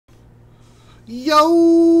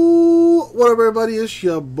Yo, what up, everybody? It's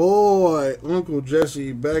your boy Uncle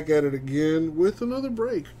Jesse back at it again with another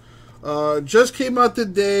break. Just came out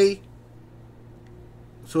today,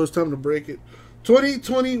 so it's time to break it.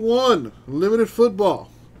 2021 limited football,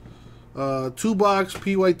 2-box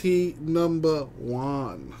PYT number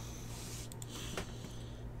 1.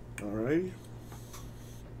 All right.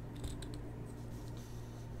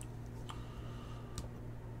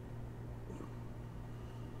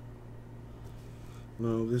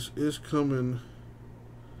 Now, this is coming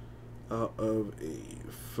out of a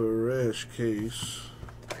fresh case.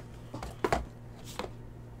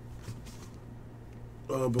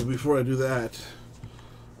 But before I do that,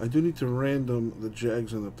 I do need to random the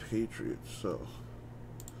Jags and the Patriots. So,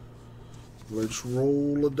 let's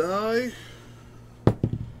roll a die.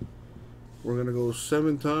 We're going to go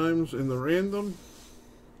 7 times in the random.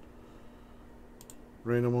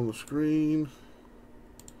 Random on the screen.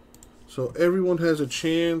 So everyone has a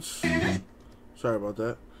chance. Sorry about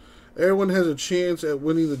that. Everyone has a chance at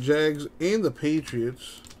winning the Jags and the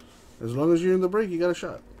Patriots. As long as you're in the break, you got a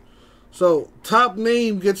shot. So top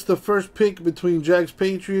name gets the first pick between Jags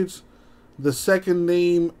Patriots. The second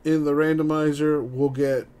name in the randomizer will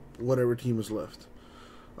get whatever team is left.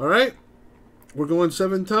 All right. We're going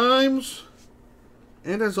 7 times.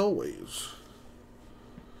 And as always,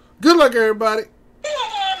 good luck, everybody.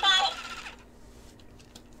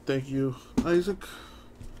 Thank you, Isaac.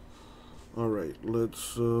 All right,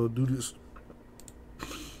 let's do this.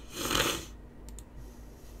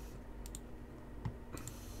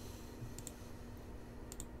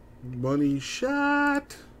 Money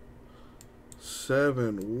shot.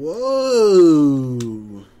 7.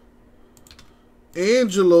 Whoa.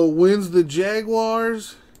 Angelo wins the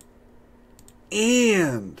Jaguars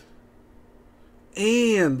and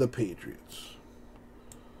the Patriots.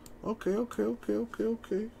 Okay.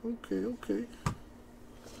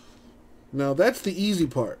 Now, that's the easy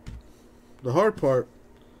part. The hard part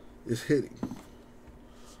is hitting.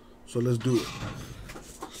 So, let's do it.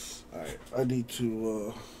 Alright, I need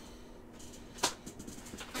to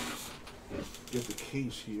get the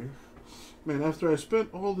case here. Man, after I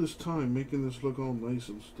spent all this time making this look all nice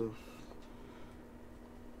and stuff.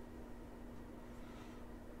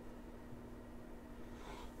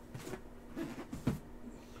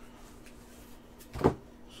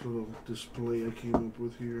 Little display I came up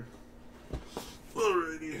with here.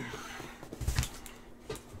 Alrighty.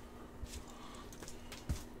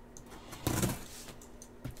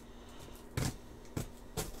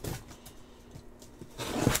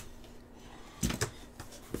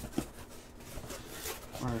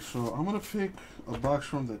 Alright, so I'm gonna pick a box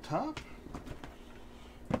from the top,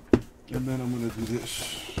 and then I'm gonna do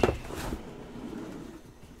this.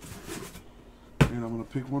 And I'm gonna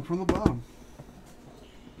pick one from the bottom.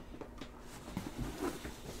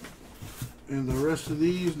 And the rest of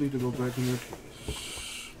these need to go back in their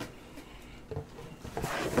case.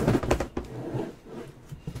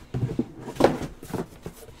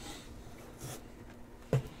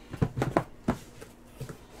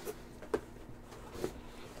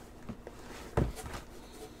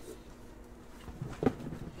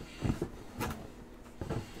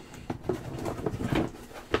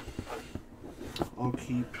 I'll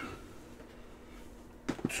keep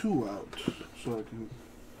 2 out so I can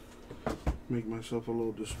make myself a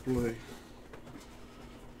little display.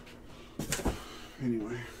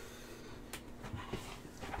 Anyway.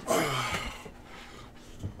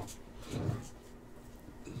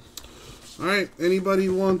 Alright, anybody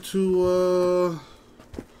want to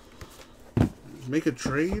make a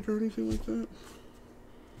trade or anything like that?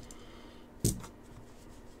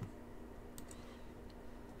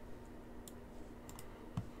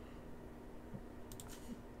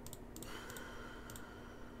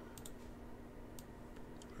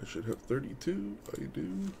 I should have 32. I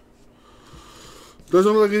do.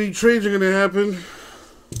 Doesn't look like any trades are going to happen.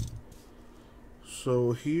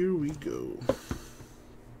 So here we go.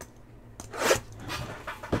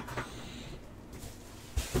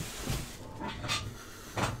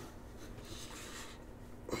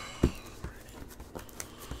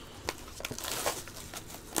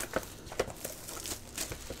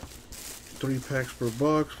 Three packs per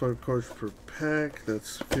box, 5 cards per pack.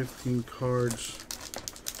 That's 15 cards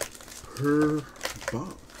per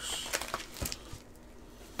box.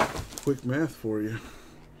 Quick math for you.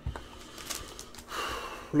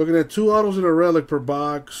 We're looking at 2 autos and a relic per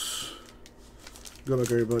box. Good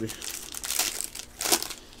luck, everybody.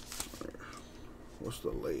 What's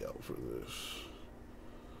the layout for this?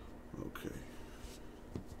 Okay.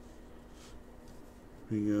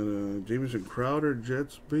 We got a Jamison Crowder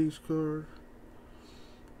Jets base card.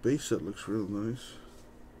 Base set looks real nice.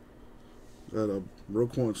 Got a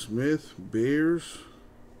Roquan Smith, Bears.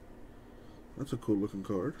 That's a cool looking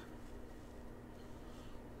card.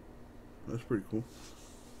 That's pretty cool.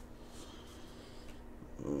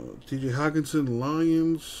 T.J. Hockenson,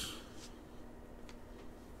 Lions.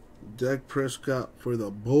 Dak Prescott for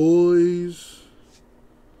the boys.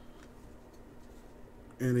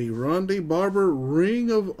 And a Rondé Barber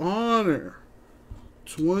Ring of Honor.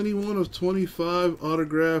 21 of 25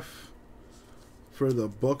 autograph for the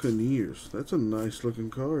Buccaneers. That's a nice looking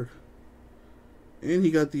card. And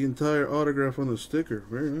he got the entire autograph on the sticker.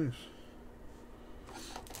 Very nice.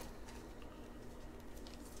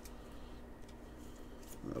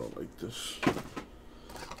 I don't like this.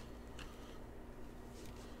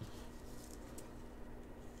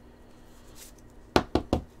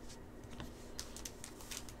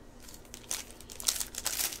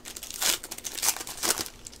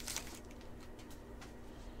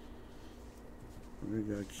 We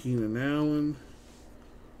got Keenan Allen,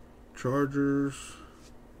 Chargers,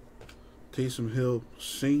 Taysom Hill,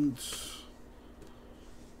 Saints,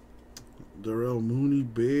 Darrell Mooney,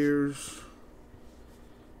 Bears,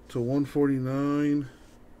 to 149,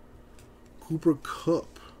 Cooper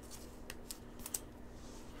Kupp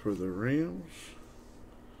for the Rams.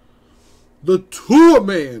 The Tua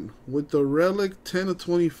Man with the relic, 10 of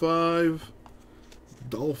 25,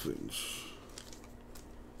 Dolphins.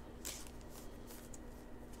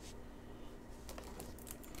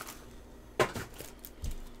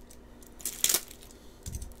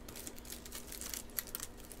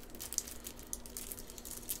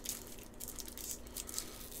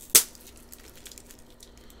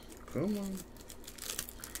 Come on.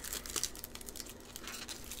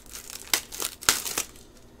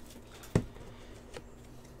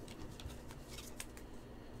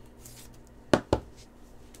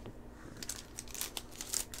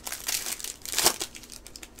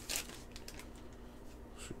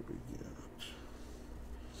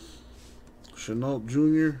 Chenault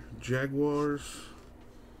Jr., Jaguars.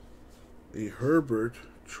 A Herbert,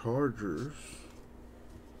 Chargers.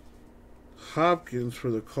 Hopkins for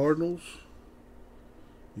the Cardinals.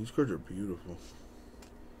 These cards are beautiful.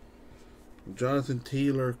 Jonathan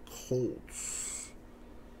Taylor, Colts.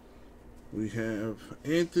 We have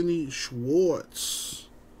Anthony Schwartz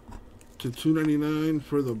to 299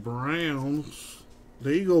 for the Browns.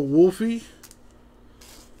 There you go, Wolfie.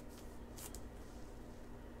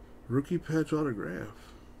 Rookie patch autograph.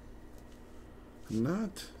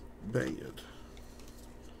 Not bad.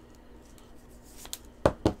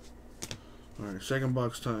 Alright, second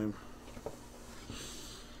box time.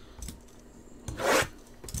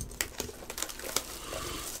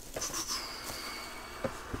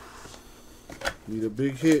 Need a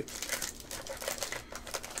big hit.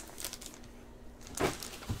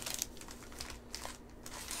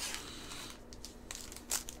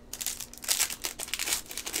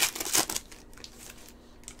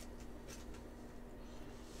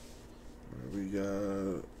 We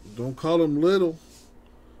got, don't call him little,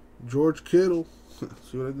 George Kittle.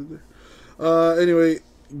 See what I did there? Anyway,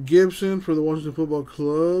 Gibson for the Washington Football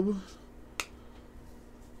Club.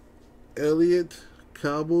 Elliott,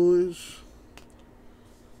 Cowboys.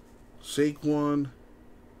 Saquon,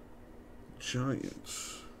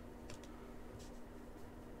 Giants.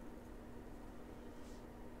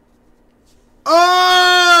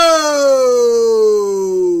 Oh!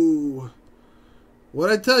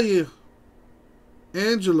 What'd I tell you?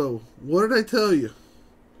 Angelo, what did I tell you?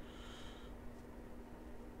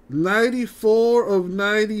 94 of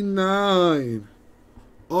 99.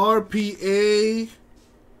 RPA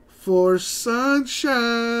for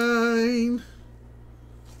Sunshine.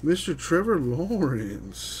 Mr. Trevor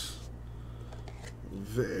Lawrence.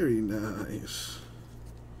 Very nice.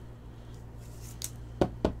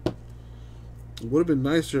 Would have been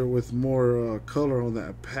nicer with more color on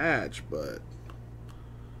that patch, but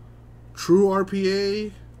true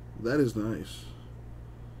RPA, that is nice.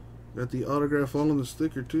 Got the autograph all on the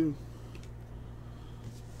sticker too.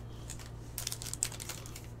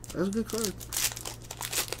 That's a good card.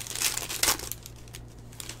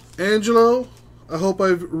 Angelo, I hope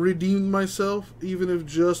I've redeemed myself, even if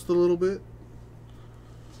just a little bit.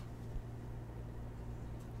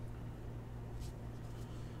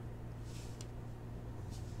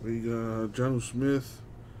 We got Jonnu Smith,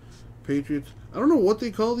 Patriots. I don't know what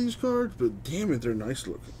they call these cards, but damn it, they're nice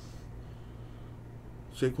looking.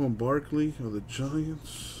 Saquon Barkley of the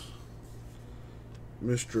Giants.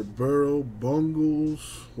 Mr. Burrow,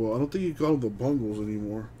 Bungles. Well, I don't think you call them the Bungles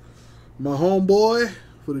anymore. My homeboy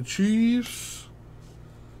for the Chiefs.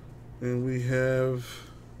 And we have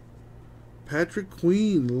Patrick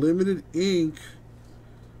Queen, limited ink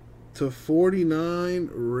 /49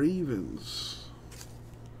 Ravens.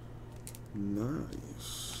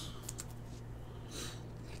 Nice.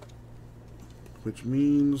 Which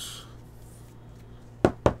means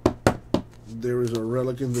there is a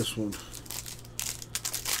relic in this one.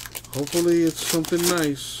 Hopefully it's something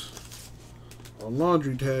nice. A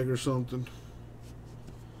laundry tag or something.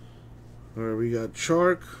 Alright, we got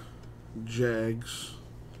Chark, Jags,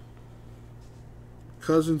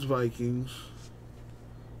 Cousins, Vikings,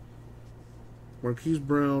 Marquise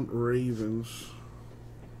Brown, Ravens,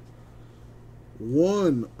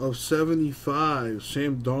 1/75,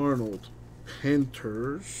 Sam Darnold,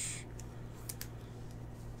 Panthers,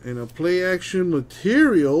 and a play action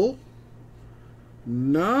material.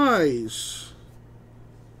 Nice.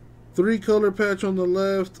 3-color patch on the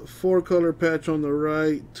left, 4-color patch on the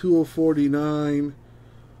right, 2/49.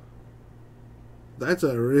 That's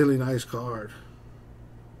a really nice card.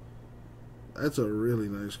 That's a really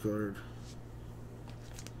nice card.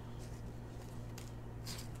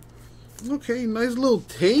 Okay, nice little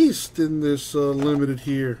taste in this limited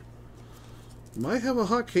here. Might have a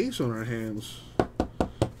hot case on our hands.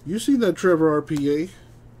 You seen that Trevor RPA.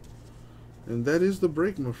 And that is the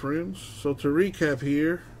break, my friends. So to recap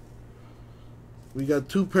here, we got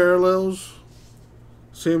 2 parallels.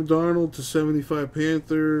 Sam Darnold /75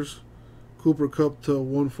 Panthers. Cooper Kupp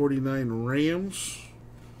 /149 Rams.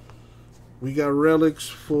 We got relics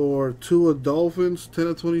for Tua Dolphins,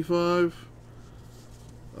 10/25.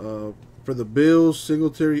 For the Bills,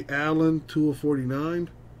 Singletary Allen, 2/49.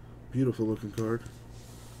 Beautiful looking card.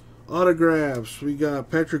 Autographs, we got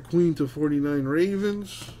Patrick Queen /49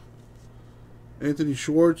 Ravens. Anthony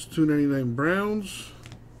Schwartz, 299 Browns.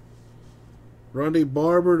 Rondé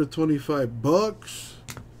Barber /25.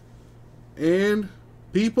 And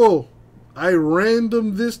people, I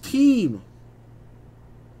randomed this team.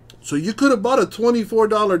 So you could have bought a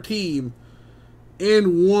 $24 team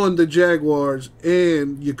and won the Jaguars,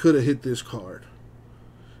 and you could have hit this card.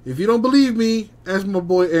 If you don't believe me, ask my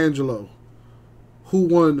boy Angelo, who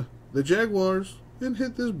won the Jaguars and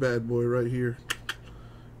hit this bad boy right here.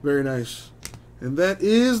 Very nice. And that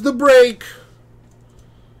is the break.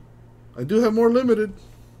 I do have more limited.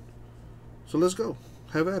 So let's go.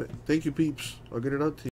 Have at it. Thank you, peeps. I'll get it out to you.